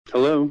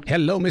Hello.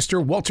 Hello,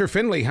 Mr. Walter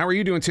Finley. How are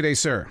you doing today,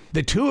 sir?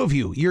 The two of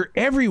you, you're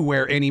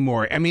everywhere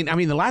anymore. I mean,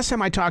 the last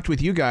time I talked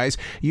with you guys,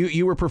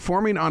 you were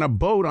performing on a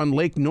boat on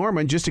Lake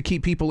Norman just to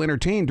keep people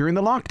entertained during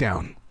the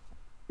lockdown.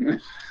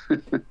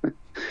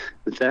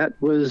 That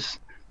was,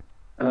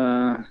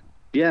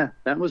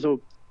 that was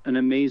an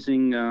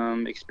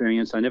amazing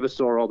experience. I never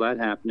saw all that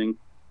happening.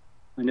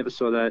 I never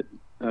saw that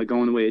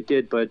going the way it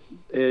did, but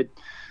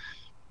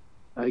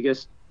I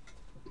guess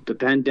the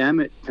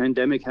pandemic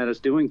had us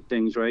doing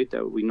things, right,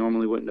 that we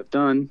normally wouldn't have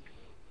done.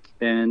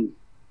 And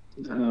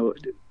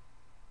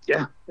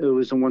it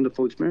was a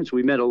wonderful experience.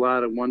 We met a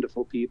lot of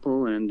wonderful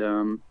people,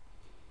 and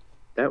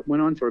that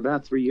went on for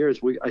about 3 years.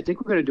 I think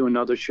we're going to do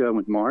another show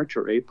in March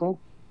or April,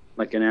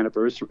 like an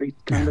anniversary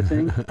kind of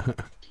thing.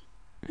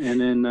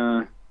 And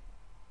then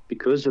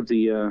because of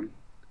the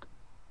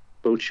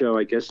boat show,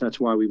 I guess that's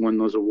why we won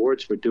those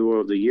awards for Duo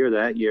of the Year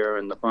that year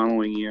and the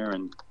following year.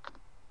 And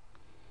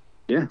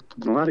yeah,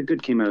 a lot of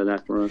good came out of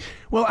that for us.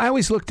 Well, I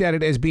always looked at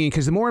it as being,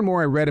 because the more and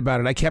more I read about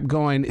it, I kept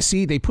going,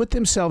 see, they put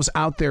themselves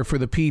out there for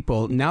the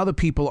people. Now the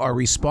people are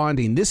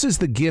responding. This is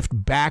the gift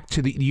back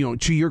to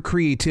to your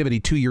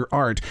creativity, to your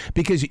art,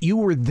 because you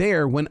were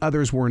there when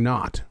others were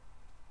not.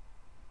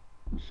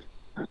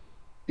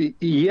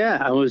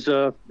 Yeah, it was,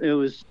 I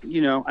don't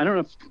know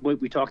if what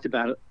we talked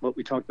about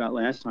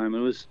last time. It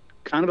was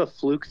kind of a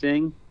fluke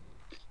thing,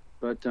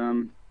 but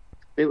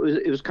it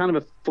was kind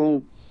of a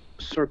full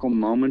circle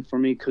moment for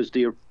me, because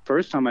the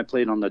first time I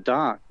played on the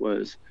dock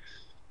was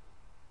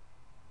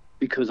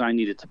because I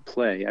needed to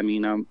play. I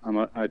mean,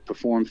 I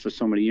performed for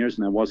so many years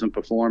and I wasn't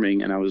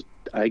performing, and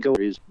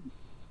Bagiti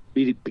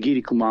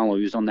Kumalo,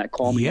 he was on that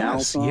Call Me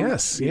Out song.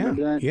 Yes,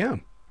 yeah.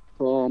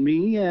 Call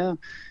Me, yeah.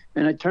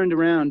 And I turned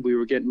around, we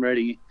were getting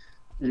ready,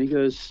 and he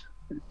goes,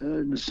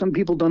 some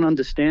people don't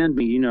understand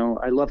me,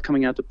 I love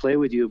coming out to play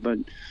with you, but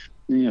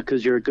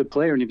because you're a good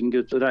player and you can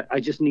go, but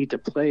I just need to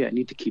play. I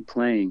need to keep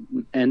playing.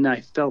 And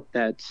I felt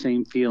that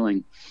same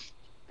feeling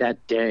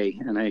that day,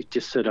 and I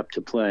just set up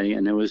to play.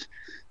 And there was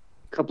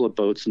a couple of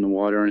boats in the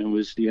water, and it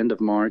was the end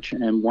of March.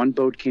 And one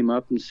boat came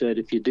up and said,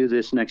 if you do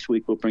this next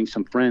week, we'll bring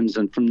some friends.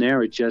 And from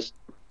there,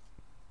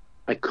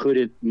 I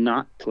couldn't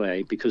not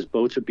play, because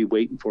boats would be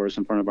waiting for us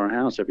in front of our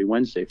house every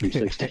Wednesday from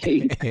 6 to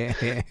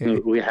 8.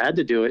 So we had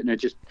to do it, and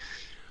it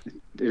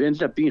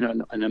ended up being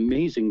an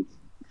amazing,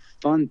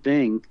 fun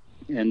thing.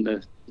 And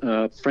the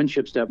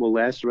friendships that will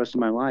last the rest of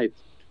my life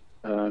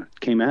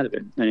came out of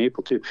it. And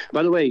April, too.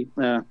 By the way,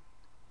 I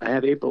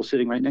have April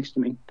sitting right next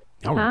to me.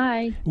 Oh.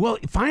 Hi. Well,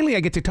 finally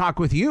I get to talk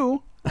with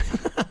you.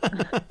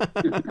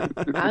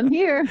 I'm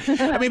here.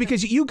 I mean,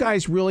 because you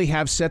guys really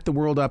have set the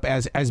world up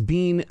as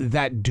being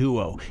that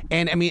duo,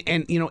 and I mean,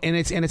 and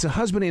it's a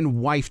husband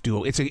and wife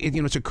duo. It's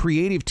a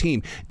creative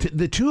team.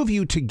 The two of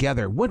you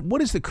together.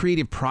 What is the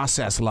creative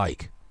process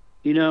like?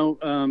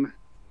 From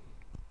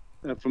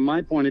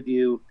my point of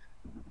view,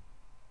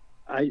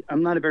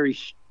 I'm not a very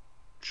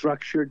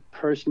structured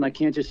person. I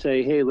can't just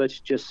say, hey, let's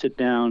just sit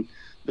down.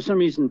 For some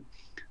reason,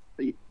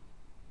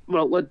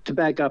 to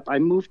back up, I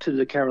moved to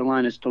the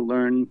Carolinas to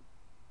learn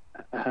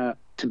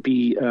to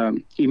be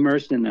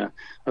immersed in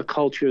a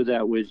culture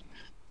that would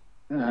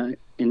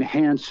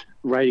enhance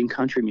writing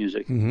country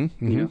music.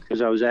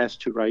 Because I was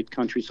asked to write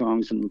country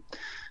songs, and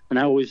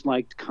I always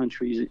liked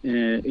country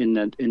in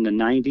the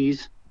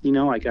 90s.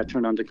 I got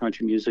turned on to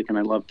country music, and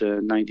I loved the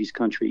 90s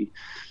country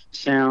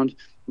sound.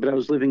 But I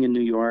was living in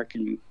New York,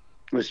 and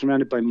I was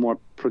surrounded by more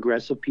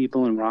progressive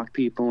people and rock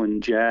people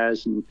and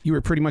jazz. And you were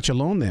pretty much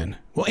alone then.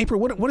 Well, April,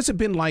 what has it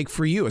been like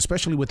for you,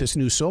 especially with this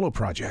new solo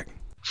project?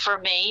 For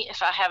me,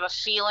 if I have a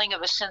feeling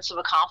of a sense of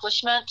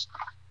accomplishment,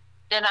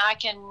 then I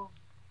can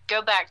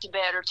go back to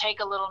bed or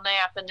take a little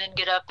nap and then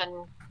get up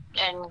and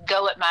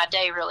go at my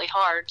day really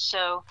hard.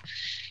 So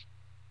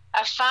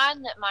I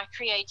find that my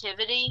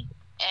creativity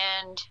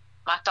and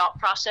my thought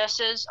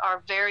processes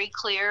are very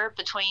clear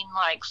between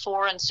like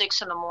 4 and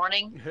 6 in the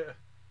morning.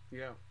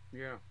 Yeah.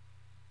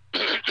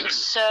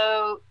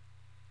 So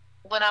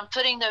when I'm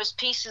putting those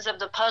pieces of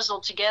the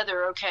puzzle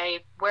together,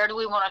 okay, where do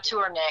we want to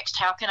tour next?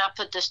 How can I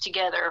put this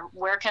together?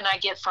 Where can I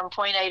get from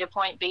point A to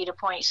point B to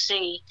point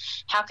C?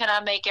 How can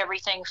I make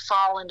everything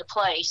fall into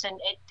place? And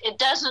it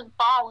doesn't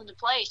fall into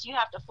place. You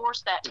have to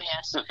force that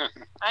mess.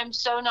 I'm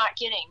so not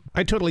kidding.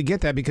 I totally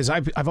get that, because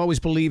I've always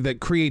believed that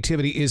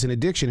creativity is an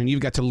addiction, and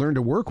you've got to learn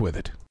to work with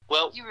it.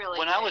 Well, really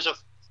when do. I was a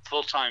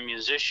full-time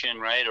musician,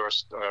 right, or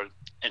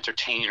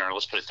entertainer,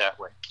 let's put it that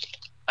way,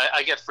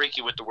 I get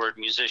freaky with the word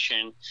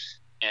musician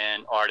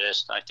and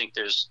artist. I think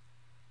there's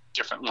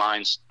different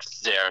lines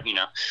there,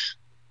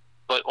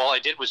 but all I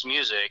did was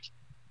music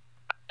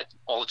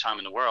all the time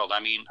in the world.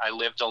 I mean, I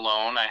lived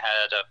alone. I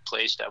had a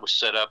place that was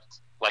set up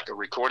like a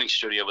recording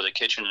studio with a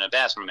kitchen and a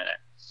bathroom in it.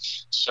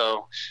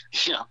 So,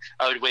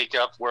 I would wake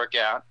up, work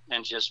out,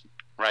 and just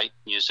write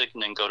music,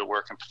 and then go to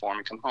work and perform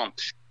and come home.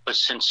 But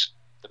since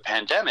the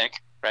pandemic,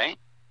 right,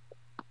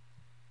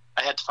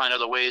 I had to find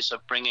other ways of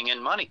bringing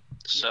in money.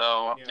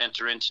 So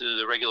enter into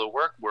the regular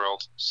work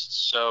world.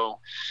 So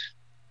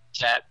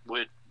that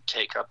would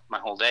take up my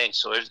whole day.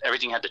 So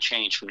everything had to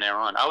change from there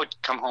on. I would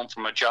come home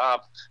from a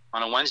job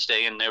on a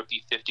Wednesday, and there would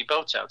be 50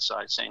 boats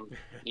outside saying,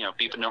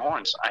 beeping their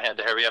horns. I had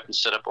to hurry up and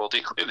set up all the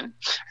equipment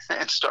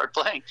and start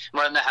playing.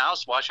 Run in the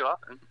house, wash off,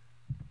 and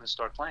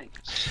start playing.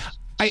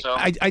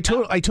 I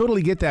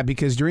totally get that,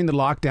 because during the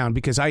lockdown,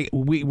 because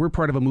we're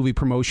part of a movie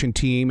promotion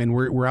team, and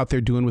we're out there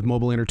doing with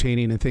mobile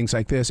entertaining and things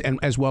like this, and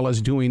as well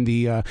as doing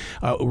the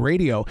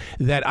radio,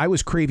 that I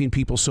was craving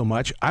people so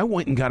much. I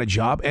went and got a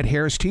job at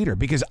Harris Teeter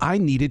because I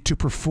needed to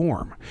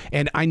perform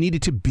and I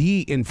needed to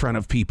be in front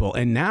of people.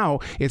 And now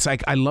it's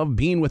like I love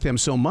being with them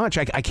so much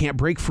I can't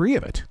break free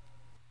of it.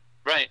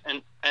 Right,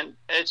 and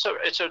it's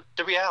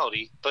the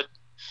reality, but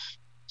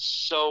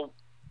so.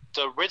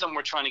 The rhythm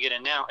we're trying to get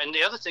in now. And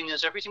the other thing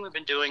is everything we've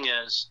been doing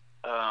is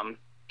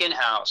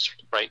in-house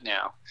right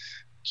now.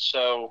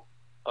 So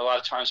a lot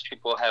of times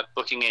people have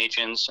booking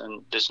agents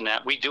and this and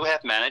that. We do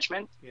have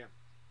management,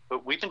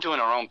 but we've been doing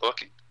our own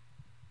booking.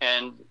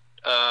 And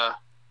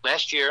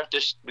last year,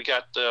 we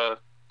got the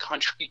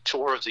country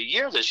tour of the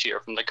year this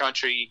year from the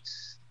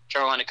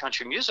Carolina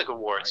Country Music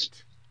Awards.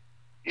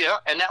 Right. Yeah,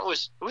 and it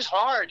was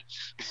hard.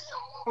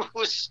 It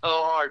was so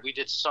hard. We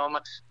did so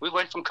much. We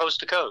went from coast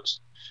to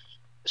coast.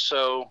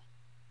 So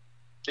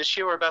this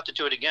year we're about to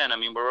do it again. I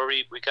mean,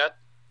 we got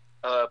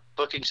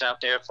bookings out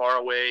there far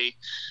away,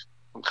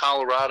 from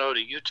Colorado to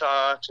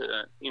Utah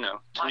to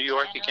to New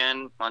York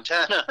again,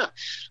 Montana.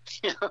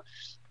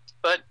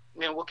 But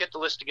we'll get the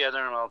list together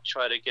and I'll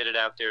try to get it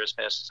out there as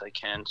fast as I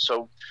can.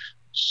 So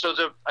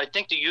I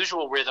think the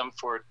usual rhythm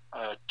for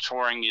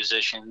touring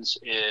musicians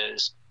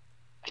is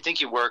I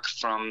think you work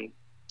from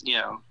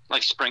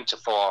like spring to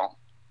fall,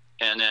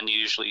 and then you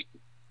usually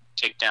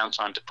take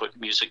downtime to put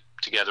music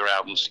together,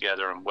 albums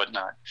together, and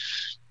whatnot.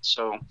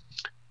 So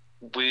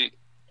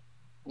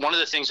one of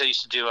the things I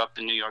used to do up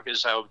in New York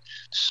is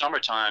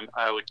summertime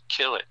I would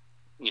kill it,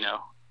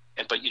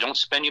 but you don't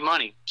spend your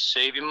money,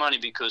 save your money,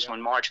 because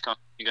when March comes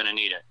you're going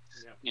to need it.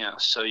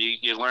 So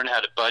you learn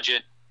how to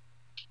budget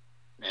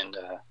and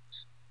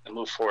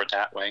move forward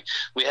that way.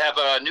 We have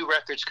new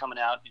records coming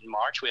out in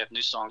March. We have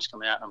new songs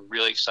coming out. I'm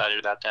really excited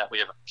about that. We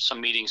have some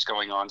meetings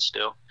going on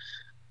still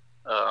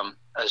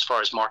as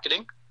far as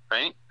marketing,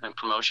 right, and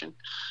promotion.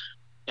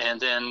 And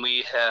then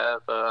we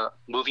have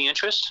movie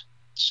interest.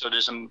 So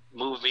there's a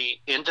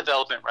movie in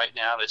development right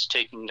now that's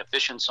taking the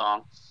Fishing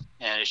song,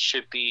 and it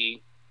should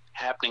be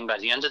happening by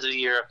the end of the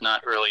year, if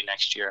not early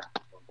next year.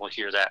 We'll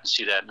hear that and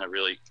see that in a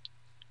really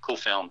cool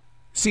film.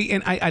 See,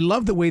 and I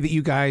love the way that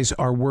you guys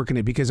are working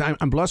it, because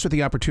I'm blessed with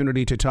the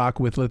opportunity to talk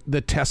with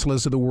the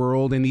Teslas of the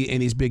world and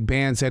these big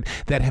bands that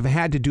have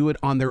had to do it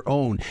on their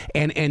own.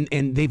 And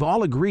they've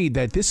all agreed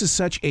that this is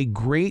such a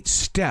great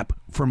step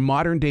for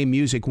modern day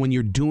music when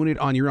you're doing it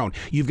on your own.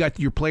 You've got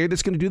your player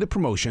that's going to do the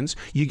promotions.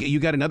 You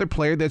got another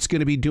player that's going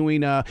to be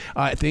doing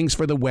things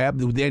for the web,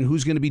 then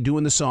who's going to be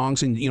doing the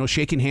songs and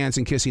shaking hands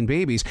and kissing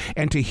babies.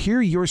 And to hear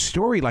your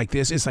story like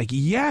this, it's like,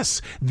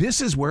 yes, this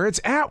is where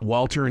it's at,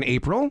 Walter and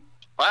April.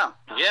 Wow.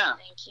 Yeah.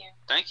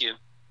 Thank you.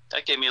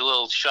 That gave me a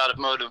little shot of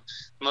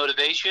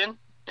motivation.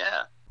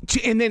 Yeah.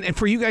 And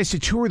for you guys to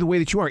tour the way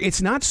that you are,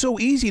 it's not so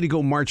easy to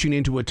go marching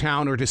into a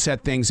town or to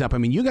set things up. I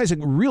mean, you guys have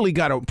really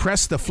got to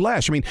press the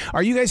flesh. I mean,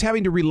 are you guys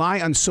having to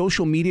rely on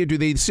social media? Do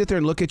they sit there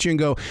and look at you and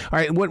go, all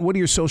right, what are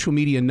your social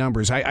media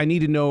numbers? I need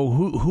to know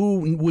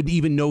who would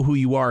even know who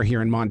you are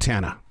here in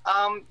Montana.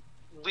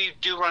 We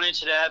do run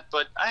into that,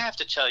 but I have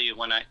to tell you,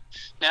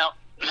 now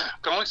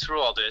going through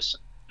all this,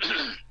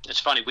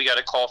 it's funny. We got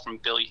a call from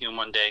Billy Hume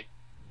one day.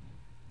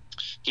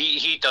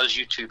 He does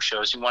YouTube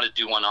shows. He wanted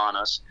to do one on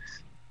us.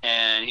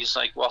 And he's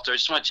like, Walter, I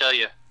just want to tell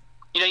you,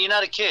 you're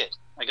not a kid.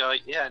 I go,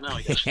 yeah, I know.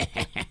 He goes,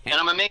 and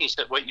I'm amazed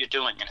at what you're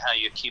doing and how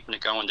you're keeping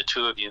it going, the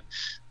two of you.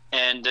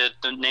 And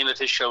the name of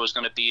his show is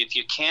going to be, If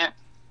You Can't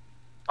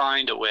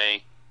Find a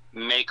Way,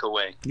 Make a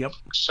Way. Yep.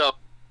 So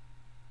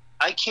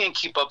I can't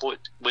keep up with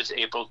what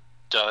April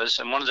does.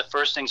 And one of the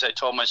first things I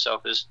told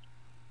myself is,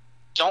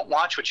 don't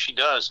watch what she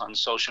does on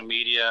social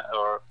media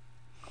or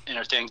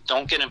anything.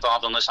 Don't get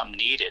involved unless I'm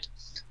needed.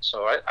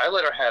 So I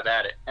let her have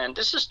at it. And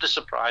this is the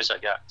surprise I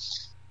got.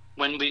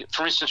 When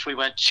for instance, we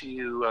went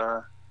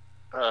to,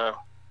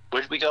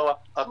 where did we go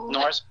up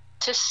north?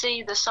 To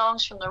see the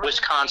songs from the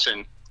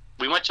Wisconsin.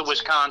 We went to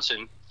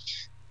Wisconsin,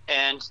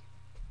 and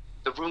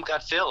the room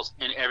got filled,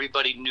 and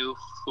everybody knew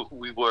who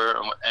we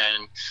were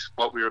and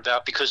what we were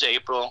about, because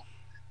April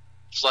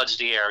floods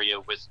the area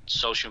with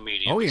social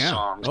media with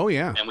songs. Oh,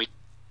 yeah. And we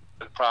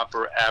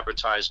proper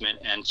advertisement,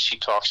 and she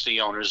talks to the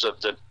owners of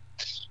the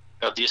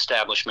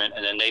establishment,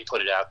 and then they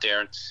put it out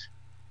there,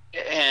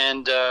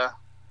 and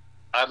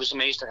I was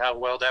amazed at how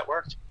well that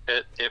worked.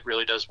 It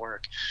really does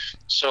work.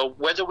 So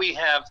whether we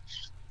have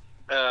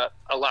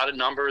a lot of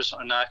numbers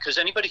or not, because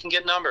anybody can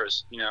get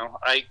numbers.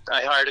 I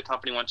hired a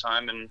company one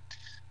time, and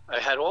I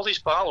had all these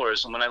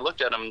followers, and when I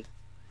looked at them,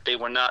 they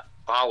were not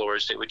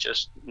followers; they were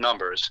just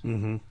numbers.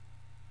 Mm-hmm.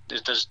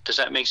 Does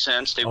that make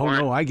sense? They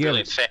weren't I get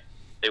really it.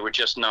 They were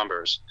just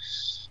numbers.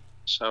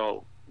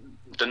 So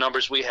the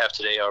numbers we have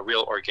today are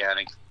real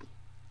organic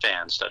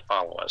fans that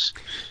follow us.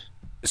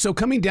 So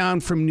coming down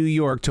from New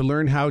York to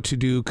learn how to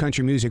do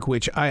country music,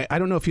 which I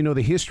don't know if you know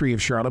the history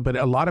of Charlotte, but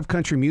a lot of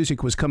country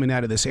music was coming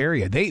out of this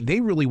area. They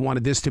really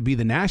wanted this to be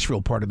the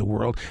Nashville part of the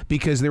world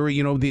because there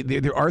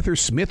were, Arthur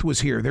Smith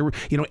was here. There were,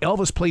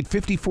 Elvis played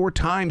 54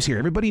 times here.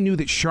 Everybody knew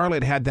that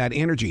Charlotte had that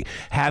energy.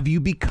 Have you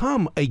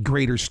become a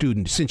greater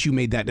student since you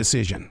made that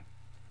decision?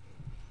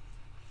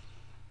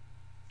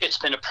 It's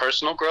been a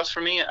personal growth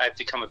for me. I've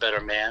become a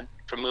better man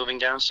from moving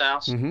down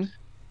south. Mm-hmm.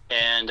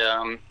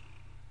 And,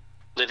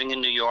 living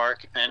in New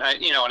York, and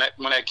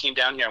when I came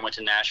down here, I went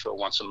to Nashville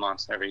once a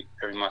month, every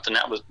month, and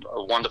that was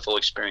a wonderful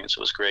experience. It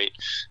was great.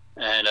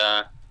 And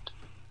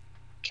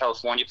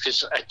California,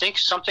 because I think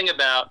something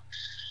about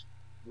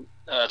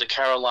the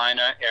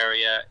Carolina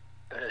area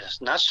is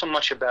not so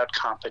much about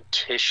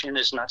competition,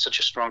 is not such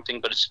a strong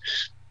thing, but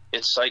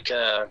it's like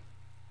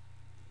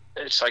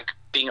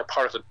being a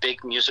part of a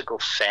big musical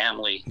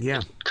family.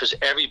 Yeah. Because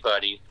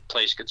everybody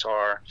plays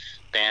guitar,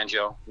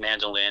 banjo,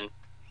 mandolin.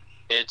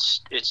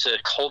 It's a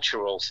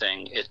cultural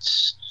thing.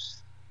 It's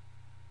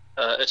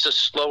a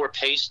slower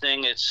paced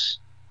thing. It's,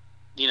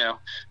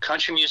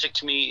 country music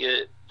to me,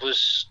 it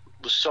was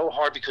so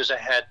hard because I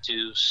had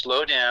to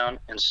slow down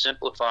and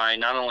simplify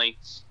not only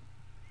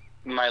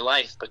my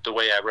life, but the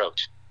way I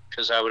wrote.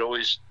 Because I would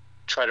always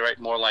try to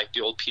write more like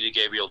the old Peter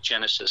Gabriel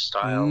Genesis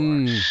style,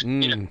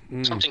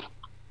 something,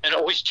 and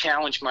always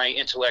challenge my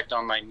intellect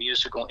on my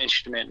musical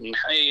instrument. And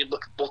hey,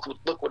 look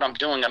what I'm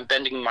doing. I'm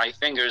bending my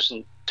fingers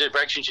in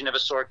directions you never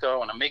saw it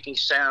go, and I'm making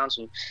sounds,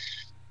 and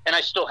I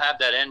still have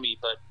that in me.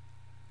 But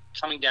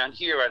coming down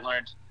here, I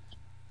learned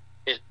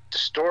the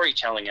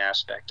storytelling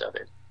aspect of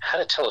it, how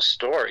to tell a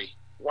story.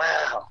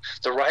 Wow,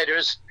 the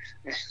writers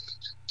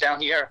down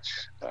here,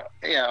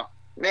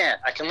 man,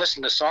 I can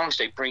listen to songs.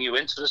 They bring you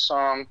into the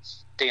song.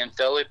 They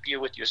envelop you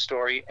with your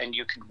story, and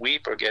you can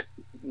weep or get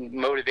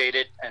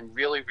motivated and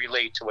really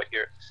relate to what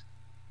you're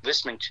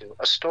listening to,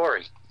 a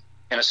story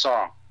in a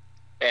song.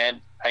 And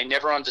I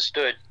never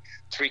understood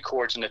 3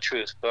 chords and the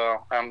truth.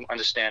 Well, I'm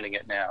understanding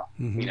it now.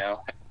 Mm-hmm.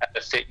 How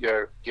to fit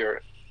your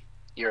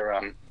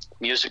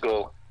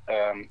musical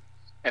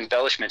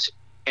embellishments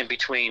in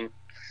between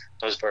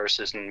those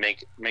verses and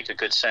make a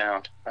good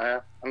sound.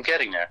 I'm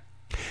getting there.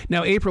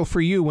 Now, April, for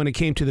you, when it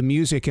came to the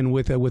music and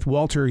with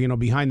Walter,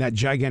 behind that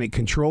gigantic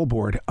control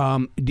board,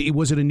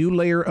 was it a new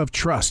layer of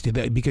trust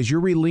because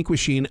you're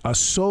relinquishing a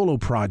solo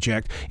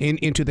project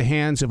into the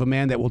hands of a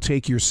man that will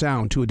take your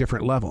sound to a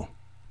different level?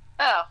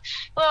 Oh,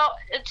 well,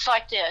 it's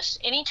like this.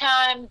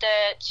 Anytime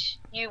that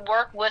you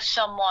work with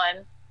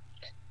someone,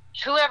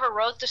 whoever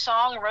wrote the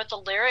song and wrote the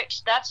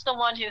lyrics, that's the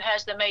one who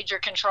has the major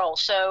control.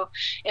 So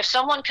if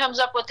someone comes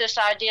up with this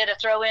idea to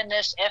throw in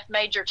this F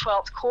major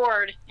 12th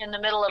chord in the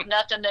middle of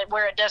nothing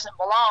where it doesn't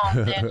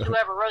belong, then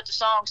whoever wrote the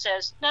song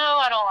says, no,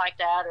 I don't like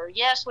that, or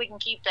yes, we can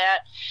keep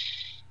that.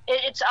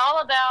 It's all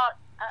about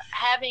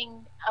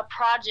having a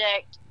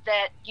project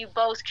that you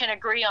both can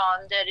agree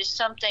on that is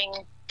something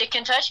that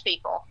can touch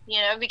people,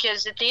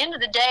 because at the end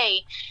of the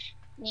day,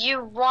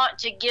 you want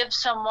to give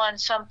someone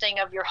something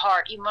of your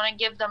heart. You want to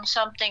give them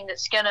something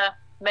that's going to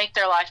make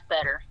their life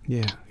better.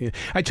 Yeah.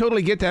 I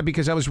totally get that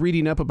because I was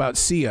reading up about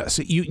Sia.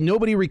 So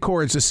nobody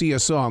records a Sia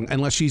song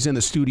unless she's in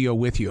the studio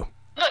with you.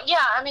 But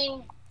yeah,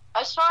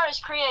 as far as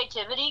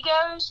creativity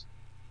goes,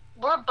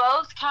 we're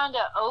both kind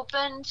of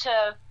open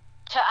to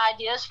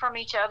ideas from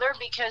each other,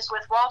 because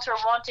with Walter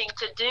wanting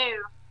to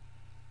do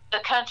the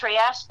country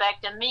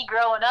aspect and me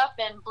growing up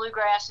in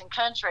bluegrass and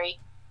country,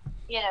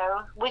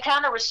 we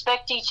kind of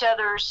respect each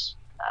other's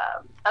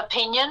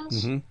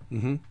opinions. Mm-hmm.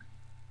 Mm-hmm.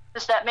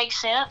 Does that make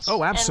sense?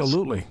 Oh,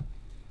 absolutely.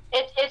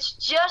 It's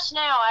just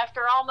now,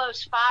 after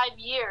almost 5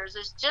 years,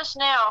 it's just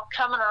now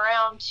coming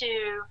around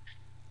to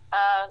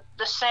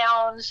the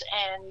sounds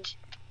and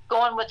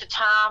going with the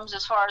times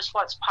as far as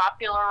what's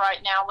popular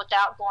right now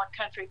without going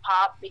country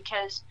pop,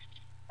 because,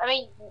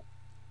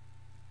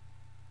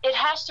 it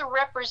has to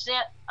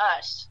represent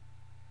us.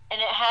 And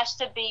it has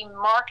to be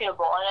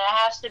marketable, and it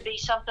has to be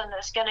something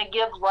that's going to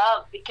give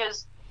love,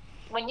 because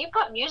when you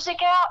put music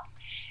out,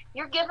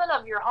 you're giving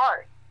of your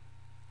heart.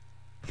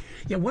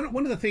 Yeah,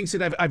 one of the things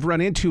that I've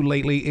run into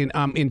lately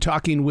in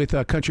talking with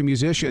country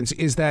musicians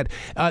is that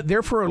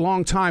there for a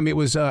long time it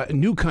was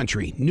new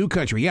country.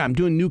 Yeah, I'm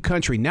doing new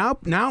country. Now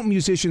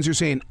musicians are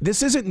saying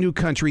this isn't new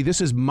country.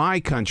 This is my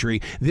country.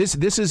 This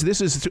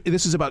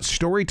is about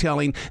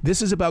storytelling.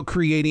 This is about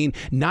creating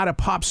not a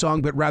pop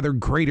song but rather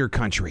greater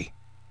country.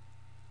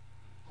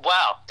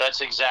 Wow,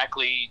 that's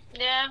exactly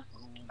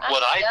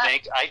what I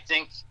think. I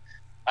think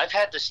I've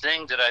had this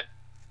thing that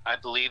I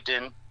believed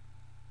in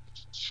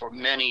for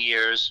many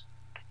years,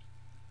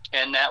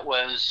 and that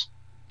was,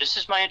 this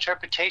is my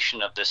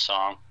interpretation of this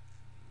song,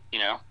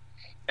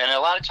 And a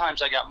lot of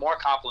times I got more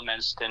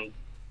compliments than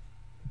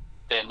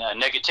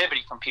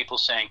negativity from people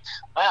saying,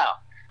 wow,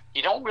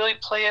 you don't really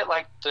play it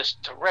like the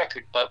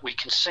record, but we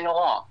can sing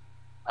along.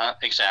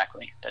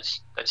 Exactly.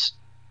 That's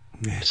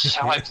this is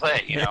how I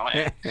play,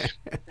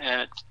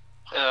 and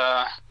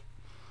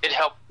it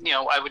helped.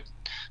 I would,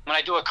 when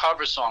I do a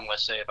cover song,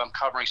 let's say, if I'm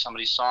covering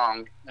somebody's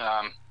song,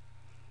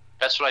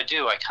 that's what I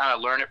do. I kind of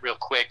learn it real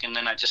quick, and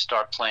then I just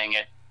start playing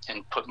it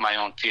and put my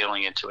own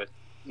feeling into it.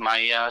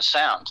 My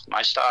sound,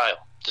 my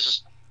style.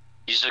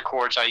 These are the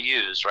chords I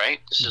use, right?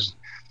 This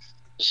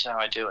is how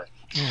I do it.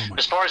 Oh,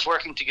 as far as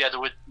working together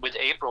with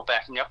April,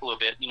 backing up a little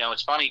bit,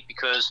 it's funny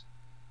because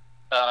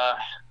we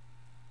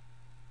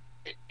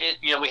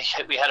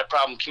had a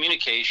problem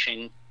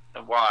communication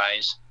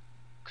wise,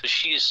 because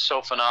she is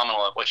so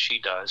phenomenal at what she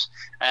does,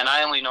 and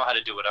I only know how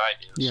to do what I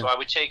do. Yeah. So I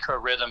would take her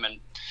rhythm and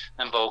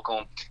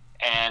vocal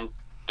and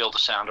build a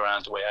sound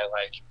around the way I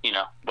like,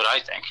 what I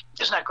think.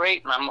 Isn't that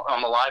great? And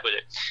I'm alive with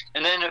it.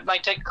 And then it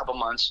might take a couple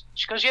months.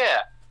 She goes, yeah,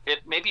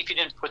 maybe if you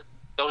didn't put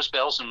those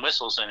bells and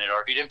whistles in it,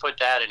 or if you didn't put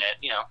that in it,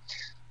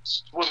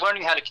 we're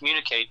learning how to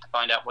communicate to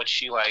find out what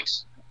she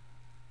likes.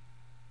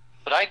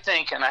 But I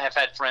think, and I have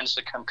had friends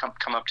that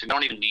come up to me,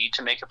 don't even need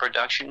to make a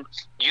production.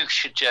 You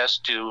should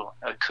just do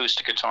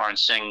acoustic guitar and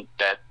sing.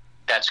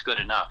 That's good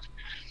enough.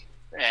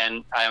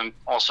 And I'm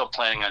also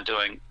planning on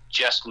doing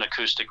just an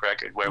acoustic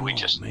record where we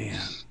just,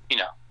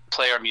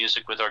 play our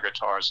music with our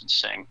guitars and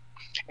sing.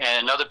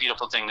 And another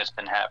beautiful thing that's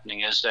been happening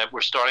is that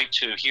we're starting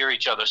to hear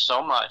each other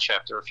so much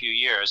after a few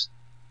years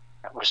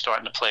that we're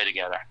starting to play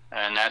together.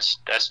 And that's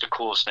the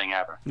coolest thing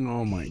ever.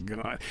 Oh my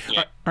God.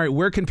 Yeah. All right.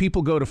 Where can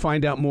people go to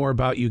find out more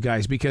about you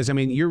guys? Because, I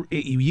mean,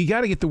 you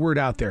got to get the word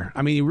out there.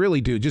 I mean, you really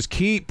do. Just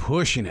keep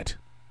pushing it.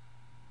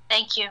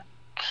 Thank you.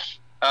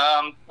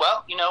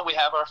 Well, we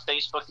have our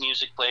Facebook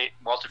music plate,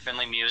 Walter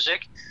Finley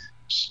Music.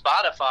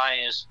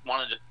 Spotify is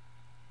one of the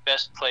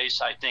best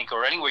place, I think,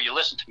 or anywhere you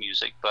listen to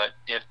music. But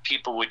if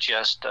people would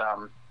just,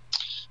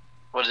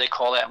 what do they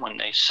call that when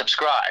they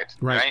subscribe,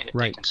 right? If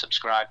they can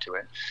subscribe to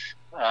it.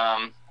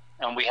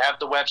 And we have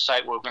the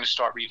website. We're going to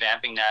start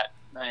revamping that,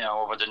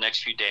 over the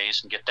next few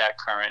days and get that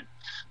current.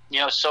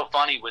 It's so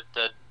funny with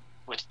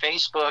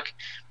Facebook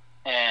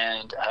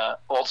and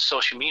all the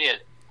social media.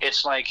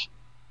 It's like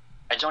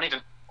I don't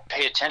even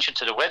pay attention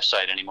to the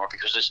website anymore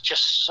because there's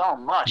just so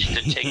much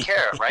to take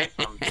care of, right?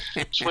 From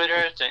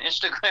Twitter to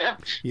Instagram,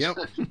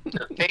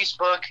 to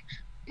Facebook,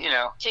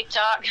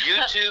 TikTok,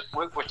 YouTube.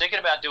 We're thinking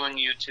about doing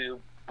YouTube.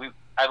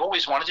 I've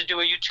always wanted to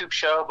do a YouTube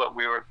show, but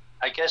we were,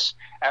 I guess,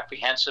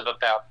 apprehensive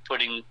about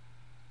putting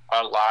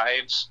our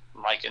lives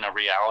like in a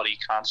reality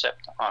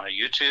concept on a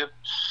YouTube.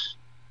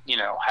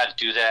 How to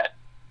do that.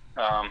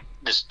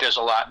 There's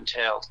a lot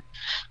entailed,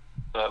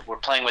 but we're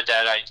playing with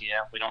that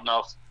idea. We don't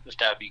know if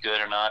that would be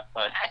good or not,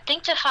 but I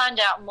think to find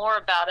out more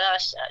about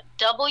us,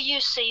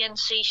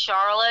 WCNC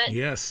Charlotte.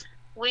 Yes.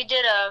 We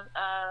did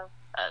a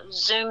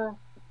Zoom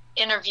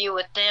interview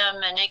with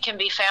them, and it can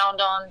be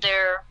found on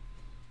their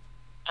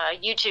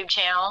YouTube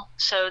channel.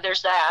 So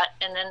there's that,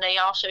 and then they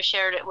also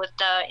shared it with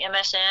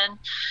MSN,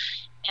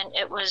 and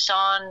it was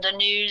on the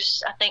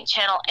news. I think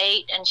Channel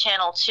 8 and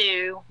Channel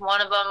 2.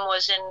 One of them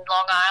was in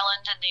Long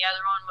Island, and the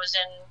other one was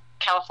in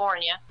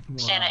California,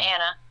 Santa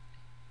Ana.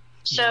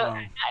 So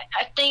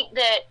I think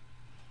that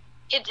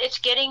it's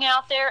getting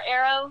out there,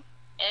 Arrow,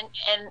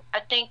 and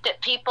I think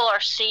that people are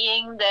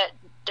seeing that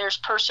there's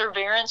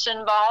perseverance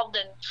involved,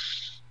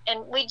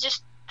 and we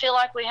just feel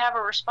like we have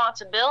a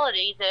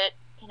responsibility that,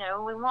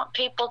 we want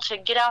people to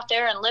get out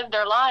there and live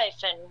their life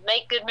and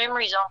make good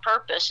memories on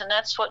purpose, and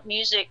that's what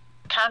music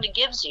kind of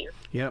gives you.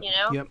 Yep.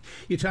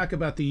 You talk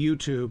about the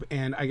YouTube,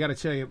 and I got to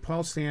tell you,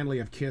 Paul Stanley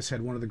of Kiss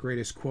had one of the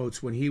greatest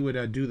quotes when he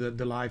would do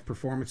the live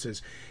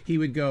performances. He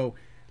would go,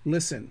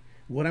 "Listen,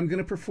 what I'm going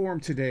to perform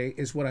today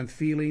is what I'm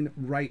feeling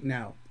right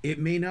now. It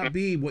may not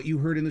be what you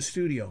heard in the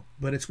studio,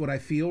 but it's what I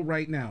feel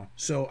right now.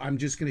 So I'm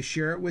just going to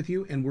share it with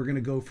you, and we're going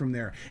to go from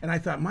there." And I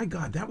thought, my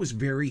God, that was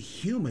very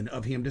human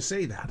of him to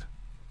say that.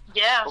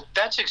 Yeah. Well,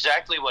 that's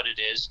exactly what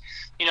it is.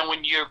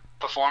 When you're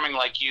performing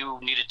like you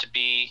needed to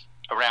be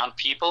around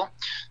people,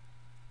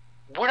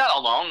 we're not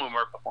alone when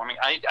we're performing.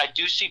 I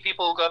do see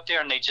people who go up there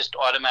and they just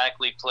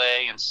automatically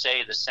play and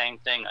say the same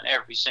thing on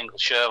every single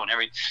show, and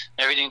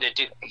everything they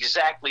do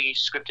exactly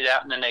scripted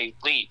out, and then they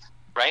leave,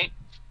 right?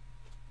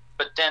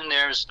 But then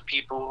there's the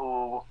people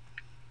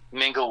who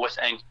mingle with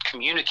and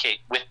communicate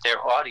with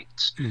their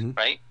audience,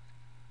 right?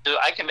 So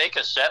I can make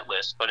a set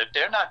list, but if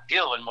they're not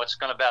feeling what's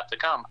about to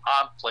come,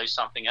 I'll play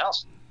something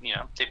else.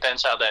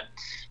 Depends how that.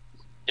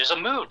 There's a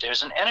mood.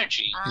 There's an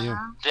energy.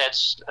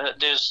 That's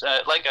there's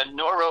like a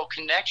neural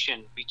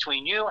connection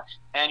between you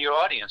and your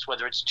audience,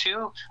 whether it's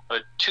 2 or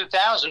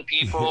 2,000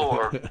 people,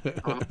 or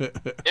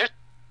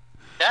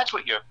that's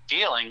what you're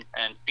feeling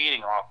and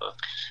feeding off of.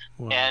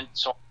 Wow. And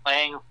so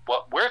playing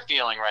what we're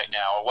feeling right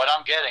now, or what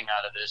I'm getting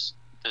out of this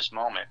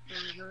moment.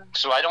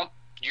 So I don't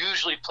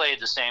usually play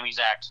the same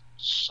exact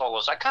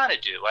solos. I kind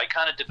of do. I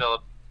kind of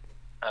develop,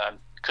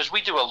 because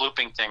we do a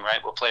looping thing, right?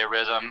 We'll play a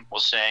rhythm, we'll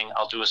sing,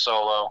 I'll do a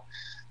solo,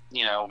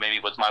 maybe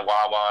with my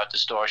wah-wah,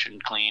 distortion,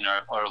 clean,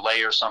 or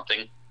lay or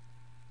something.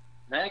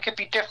 Then it could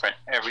be different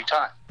every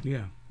time.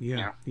 Yeah.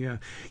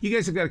 You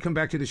guys have got to come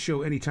back to the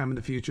show anytime in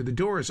the future. The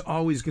door is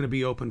always going to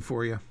be open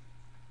for you.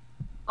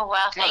 Oh,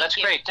 wow. Thank you. That's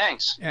great.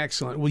 Thanks.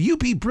 Excellent. Well, you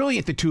be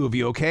brilliant, the two of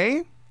you,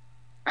 okay?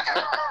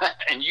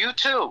 And you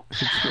too.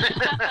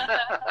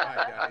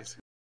 Bye, guys.